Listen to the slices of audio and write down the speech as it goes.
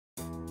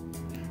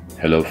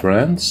Hello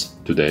friends,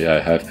 today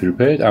I have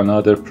prepared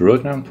another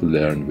program to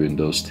learn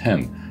Windows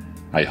 10.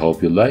 I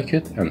hope you like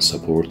it and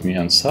support me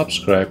and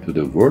subscribe to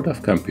the World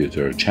of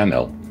Computer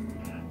channel.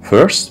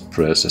 First,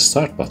 press the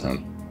Start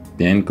button,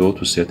 then go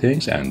to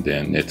Settings and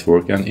then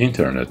Network and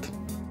Internet.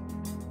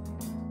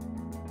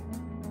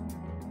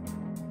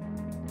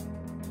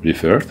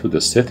 Refer to the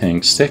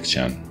Settings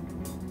section.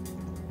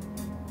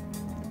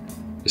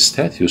 The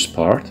Status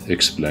part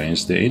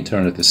explains the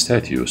Internet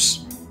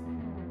status.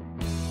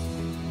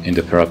 In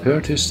the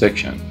Properties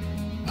section,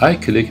 I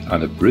click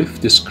on a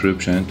brief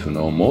description to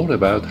know more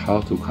about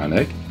how to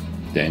connect,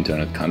 the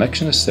Internet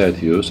connection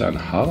status, and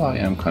how I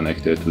am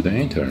connected to the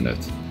Internet.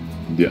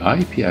 The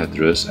IP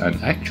address and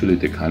actually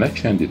the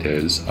connection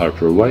details are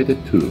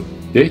provided too.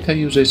 Data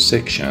usage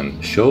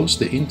section shows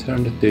the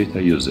Internet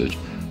data usage,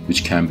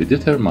 which can be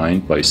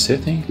determined by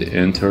setting the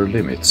enter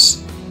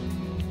limits.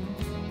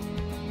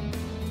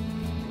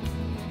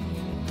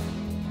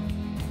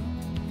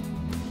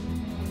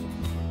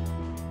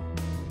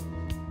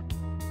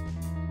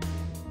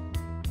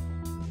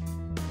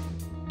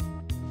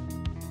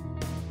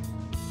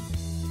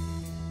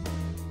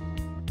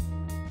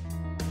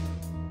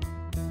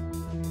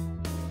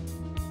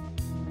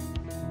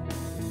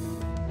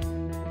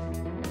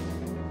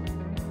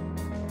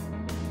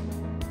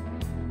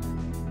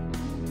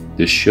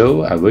 The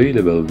Show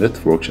Available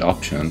Networks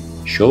option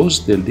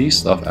shows the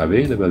list of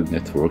available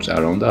networks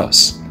around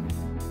us.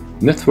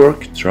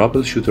 Network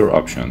Troubleshooter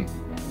option.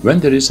 When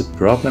there is a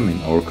problem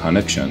in our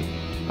connection,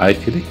 I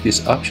click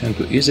this option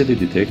to easily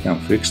detect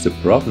and fix the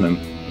problem,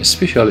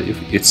 especially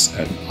if it's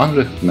an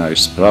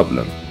unrecognized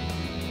problem.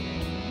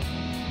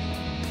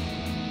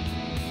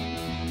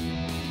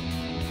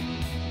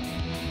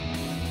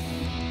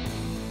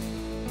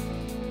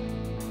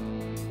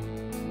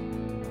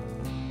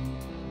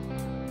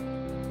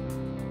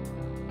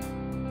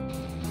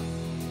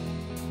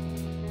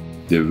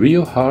 The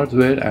View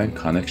Hardware and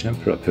Connection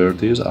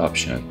Properties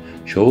option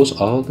shows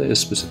all the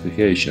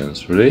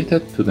specifications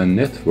related to the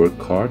network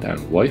card and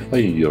Wi-Fi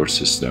in your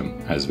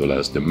system, as well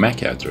as the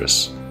MAC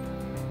address.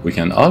 We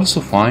can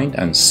also find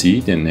and see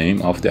the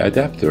name of the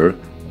adapter,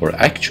 or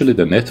actually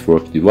the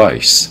network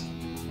device.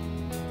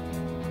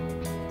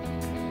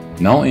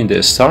 Now in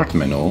the Start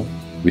menu,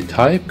 we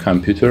type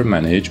Computer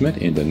Management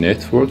in the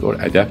Network or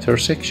Adapter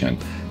section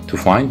to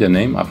find the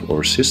name of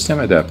our system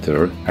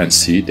adapter and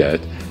see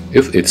that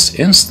if it's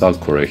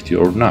installed correctly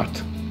or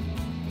not.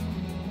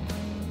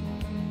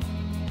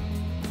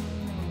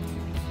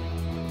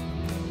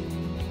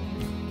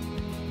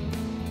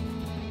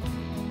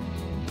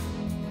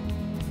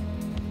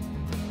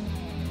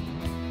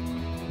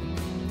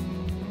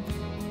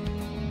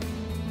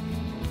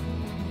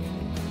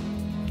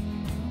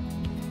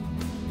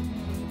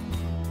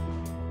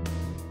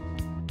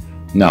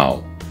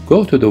 Now,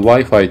 go to the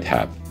Wi-Fi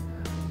tab.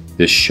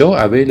 The Show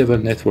Available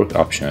Network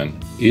option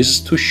is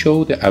to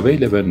show the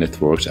available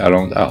networks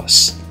around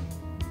us.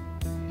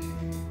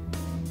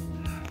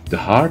 The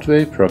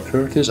Hardware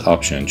Properties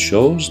option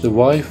shows the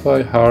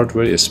Wi-Fi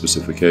hardware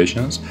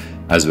specifications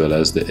as well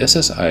as the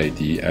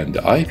SSID and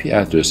the IP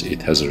address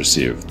it has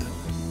received.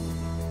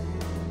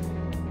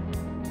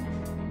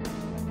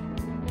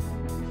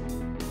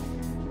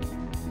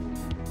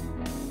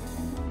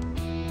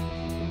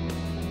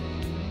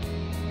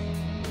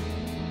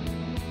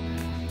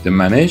 The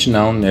Manage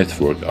Now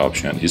Network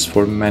option is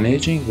for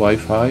managing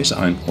Wi-Fi's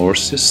on our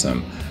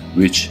system,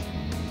 which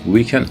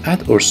we can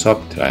add or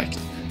subtract.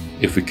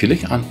 If we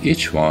click on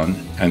each one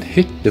and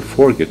hit the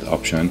Forget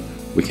option,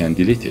 we can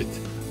delete it.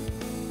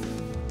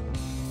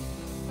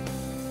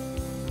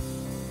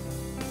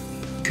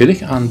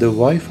 Click on the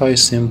Wi-Fi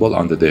symbol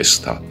on the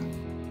desktop.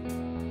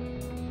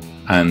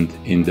 And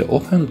in the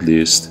opened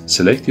list,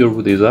 select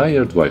your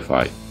desired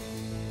Wi-Fi.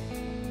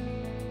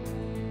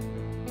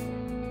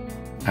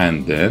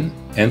 And then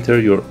enter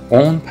your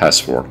own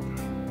password.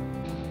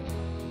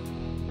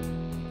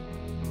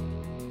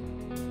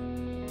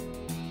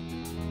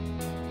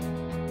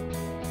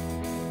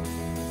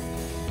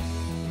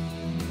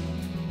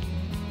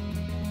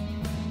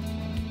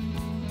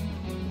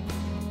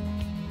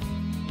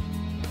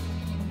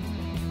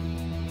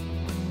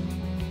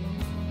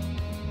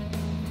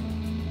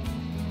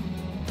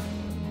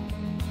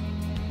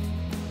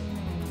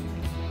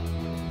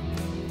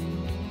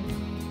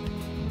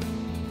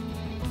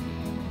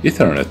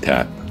 Ethernet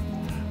tab.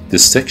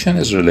 This section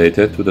is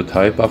related to the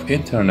type of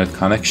Internet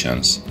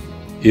connections.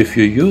 If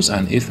you use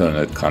an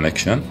Ethernet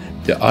connection,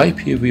 the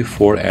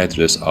IPv4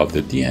 address of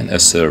the DNS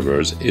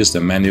servers is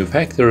the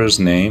manufacturer's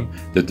name,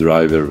 the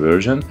driver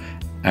version,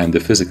 and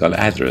the physical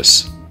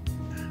address.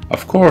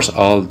 Of course,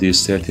 all these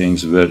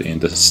settings were in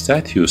the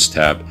Status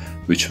tab,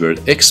 which were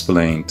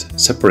explained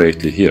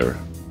separately here.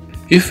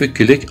 If we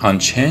click on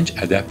Change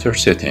Adapter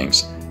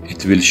Settings,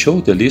 it will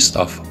show the list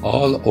of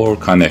all our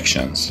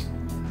connections.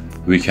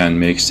 We can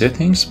make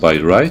settings by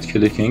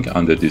right-clicking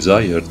on the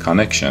desired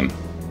connection.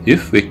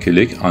 If we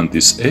click on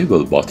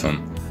Disable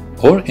button,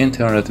 our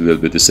Internet will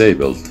be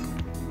disabled.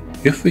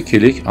 If we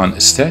click on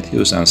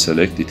Status and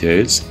select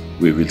Details,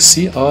 we will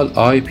see all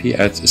IP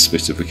address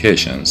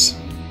specifications.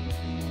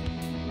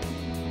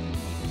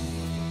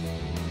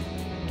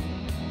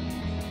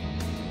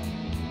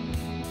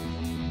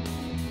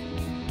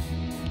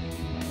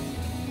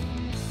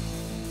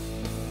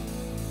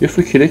 If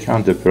we click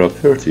on the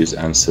Properties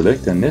and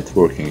select the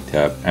Networking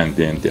tab and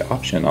then the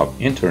option of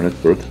Internet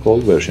Protocol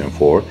version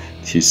 4,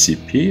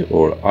 TCP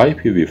or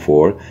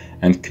IPv4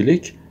 and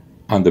click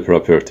on the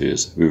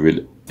Properties, we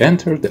will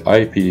enter the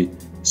IP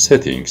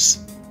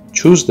settings.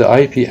 Choose the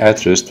IP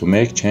address to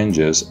make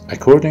changes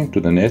according to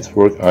the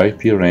network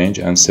IP range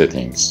and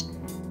settings.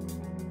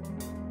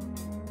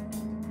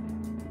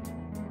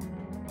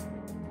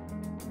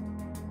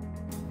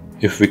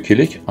 If we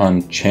click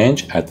on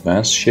Change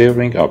Advanced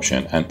Sharing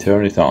option and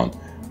turn it on,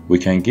 we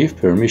can give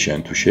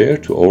permission to share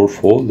to our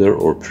folder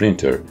or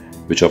printer,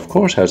 which of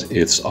course has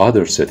its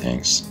other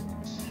settings.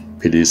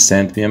 Please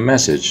send me a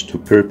message to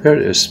prepare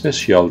a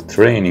special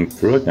training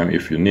program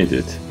if you need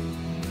it.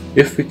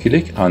 If we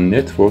click on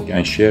Network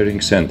and Sharing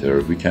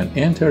Center, we can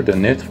enter the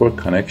network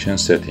connection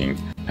setting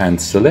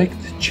and select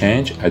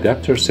Change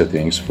Adapter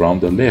Settings from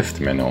the left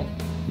menu.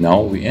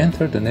 Now we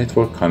enter the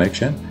network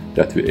connection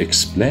that we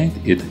explained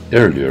it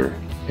earlier.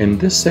 In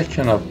this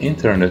section of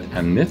Internet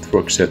and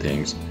Network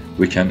settings,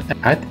 we can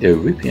add a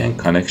VPN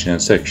connection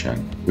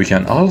section. We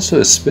can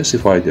also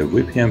specify the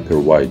VPN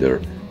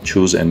provider,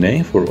 choose a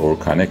name for our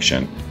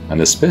connection,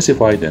 and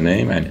specify the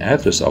name and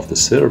address of the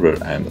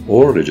server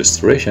and/or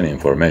registration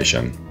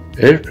information.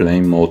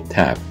 Airplane Mode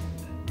tab.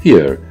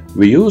 Here,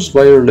 we use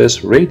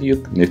wireless radio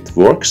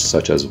networks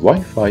such as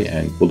Wi-Fi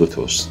and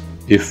Bluetooth.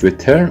 If we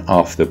turn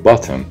off the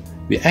button,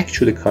 we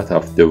actually cut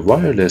off the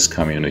wireless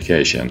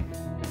communication.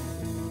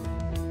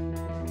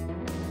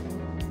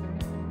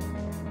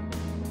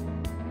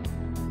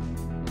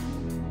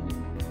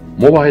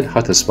 Mobile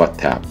Hotspot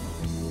tab.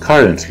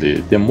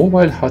 Currently, the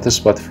Mobile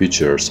Hotspot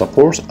feature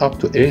supports up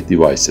to 8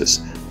 devices,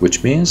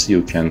 which means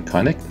you can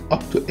connect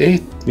up to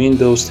 8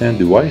 Windows 10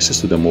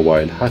 devices to the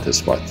Mobile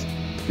Hotspot.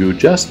 You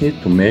just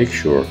need to make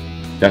sure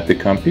that the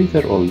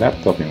computer or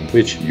laptop in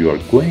which you are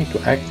going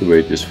to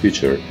activate this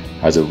feature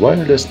has a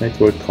wireless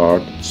network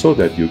card so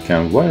that you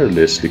can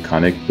wirelessly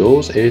connect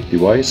those 8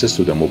 devices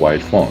to the mobile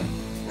phone.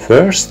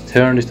 First,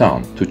 turn it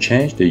on to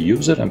change the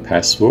user and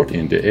password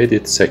in the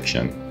Edit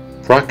section.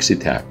 Proxy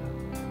tab.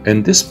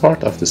 In this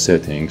part of the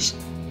settings,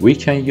 we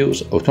can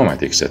use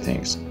automatic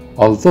settings,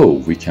 although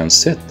we can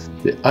set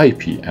the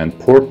IP and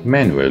port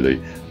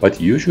manually, but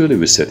usually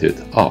we set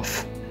it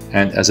off.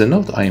 And as a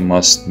note, I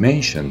must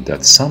mention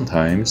that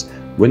sometimes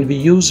when we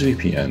use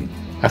VPN,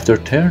 after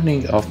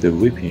turning off the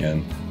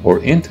VPN, our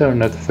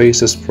internet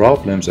faces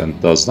problems and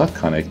does not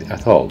connect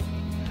at all.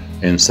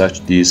 In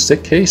such these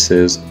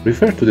cases,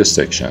 refer to this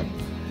section.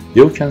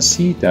 You can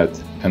see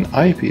that an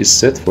IP is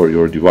set for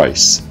your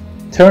device.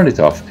 Turn it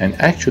off and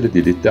actually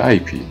delete the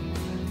IP.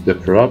 The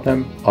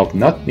problem of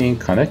not being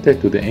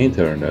connected to the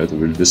internet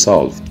will be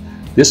solved.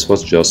 This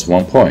was just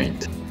one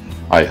point.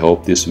 I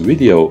hope this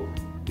video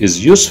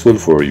is useful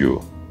for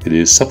you.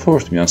 Please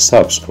support me and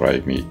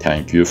subscribe me.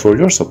 Thank you for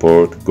your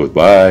support.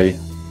 Goodbye.